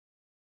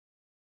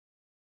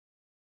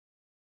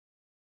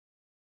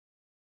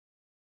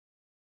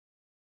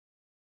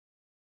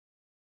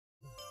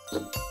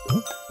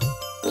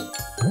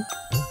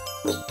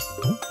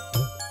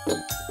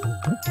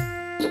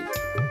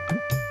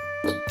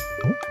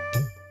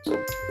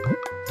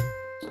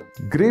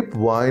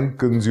Grapevine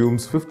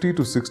consumes 50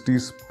 to 60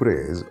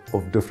 sprays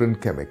of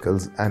different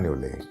chemicals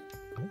annually.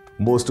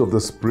 Most of the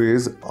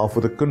sprays are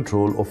for the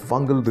control of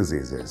fungal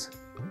diseases.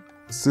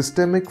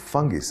 Systemic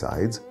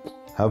fungicides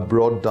have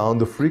brought down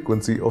the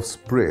frequency of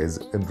sprays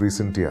in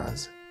recent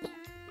years.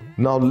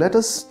 Now let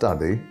us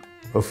study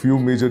a few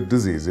major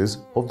diseases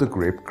of the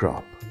grape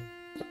crop.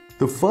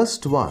 The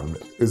first one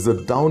is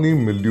the downy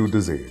mildew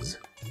disease.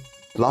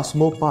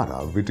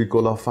 Plasmopara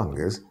viticola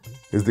fungus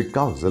is the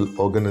causal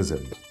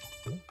organism.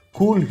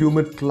 Cool,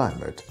 humid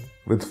climate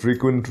with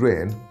frequent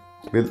rain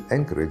will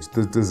encourage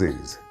this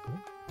disease.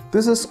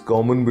 This is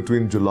common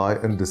between July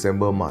and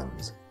December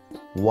months.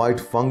 White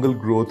fungal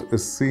growth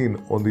is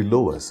seen on the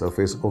lower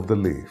surface of the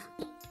leaf.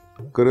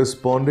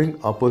 Corresponding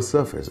upper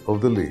surface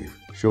of the leaf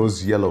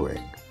shows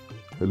yellowing.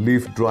 The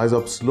leaf dries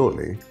up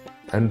slowly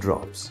and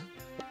drops.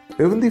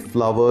 Even the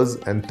flowers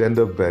and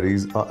tender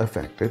berries are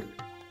affected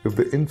if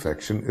the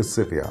infection is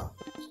severe.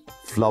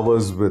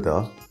 Flowers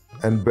wither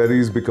and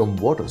berries become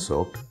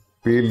water-soaked,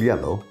 pale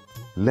yellow,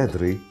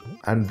 leathery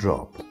and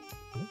drop.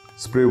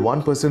 Spray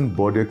 1%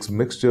 Bordeaux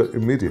mixture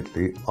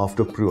immediately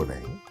after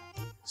pruning.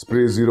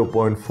 Spray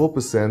 0.4%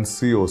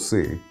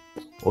 COC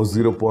or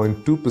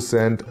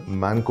 0.2%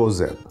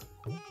 Mancozeb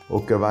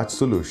or Kavach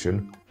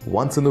solution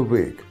once in a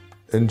week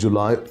in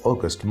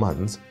July-August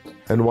months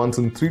and once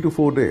in 3 to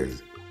 4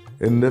 days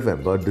in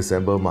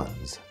November-December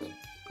months.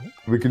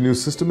 We can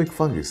use systemic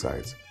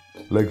fungicides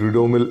like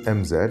Ridomil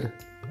MZ,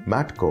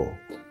 Matco,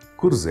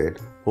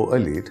 Kurzet or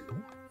Elite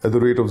at the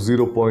rate of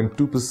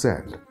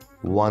 0.2%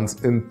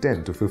 once in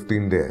 10 to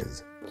 15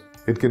 days.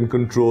 It can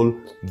control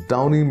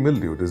downy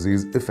mildew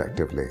disease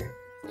effectively.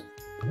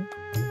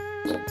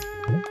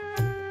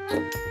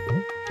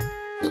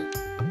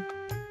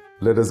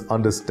 Let us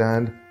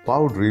understand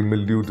powdery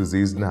mildew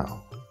disease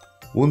now.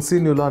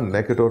 Uncinula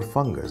necator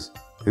fungus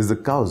is the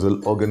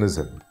causal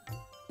organism.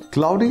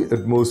 Cloudy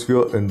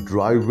atmosphere and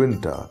dry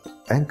winter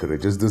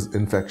encourages this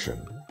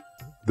infection.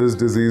 This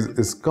disease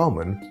is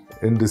common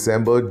in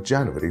December,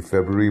 January,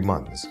 February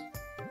months.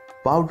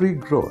 Powdery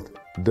growth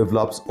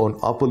develops on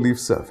upper leaf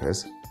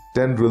surface,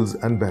 tendrils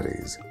and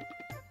berries.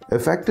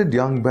 Affected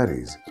young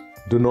berries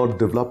do not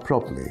develop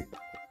properly,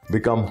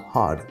 become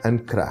hard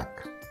and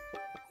crack.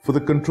 For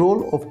the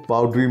control of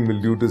powdery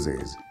mildew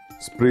disease,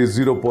 spray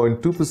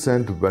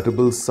 0.2%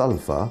 wettable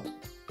sulfur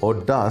or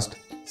dust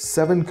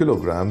 7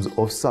 kilograms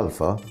of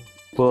sulfur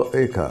per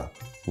acre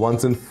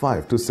once in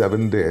 5 to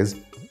 7 days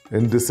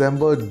in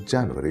December,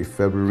 January,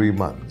 February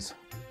months.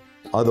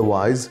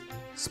 Otherwise,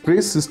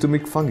 spray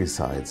systemic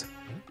fungicides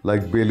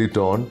like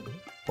Bailiton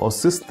or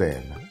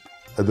Cystane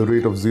at the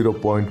rate of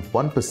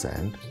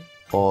 0.1%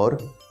 or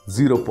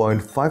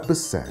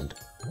 0.5%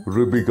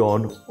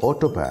 Rubigon or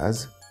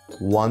Topaz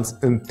once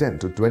in 10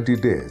 to 20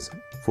 days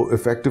for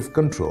effective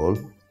control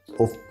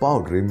of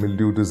powdery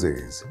mildew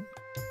disease.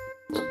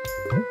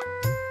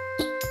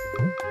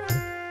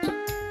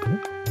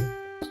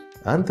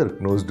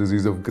 Anthracnose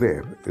disease of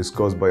grape is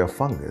caused by a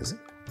fungus,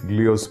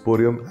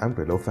 Gliosporium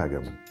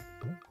ampulophagum.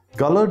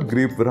 Colored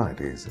grape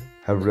varieties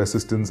have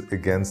resistance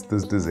against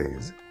this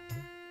disease.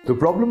 The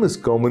problem is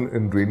common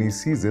in rainy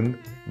season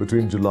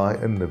between July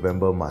and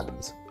November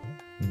months.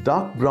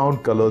 Dark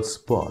brown colored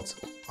spots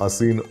are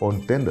seen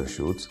on tender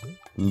shoots,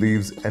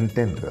 leaves and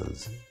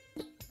tendrils.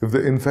 If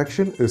the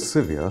infection is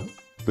severe,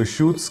 the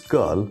shoots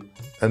curl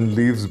and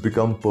leaves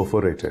become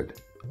perforated.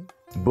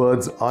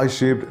 Bird's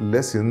eye-shaped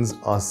lesions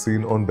are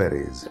seen on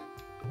berries.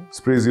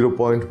 Spray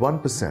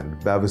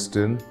 0.1%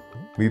 Bavestin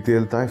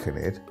methyl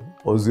thiophanate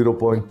or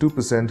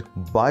 0.2%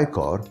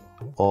 Bicor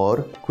or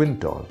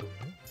Quintol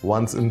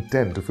once in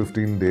 10 to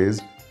 15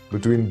 days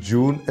between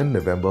June and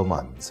November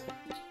months.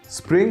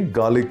 Spraying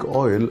garlic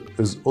oil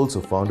is also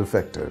found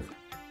effective.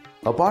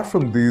 Apart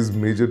from these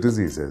major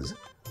diseases,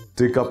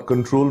 take up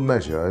control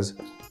measures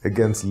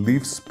against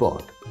leaf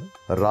spot,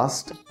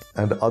 rust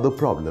and other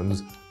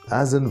problems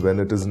as and when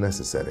it is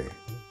necessary.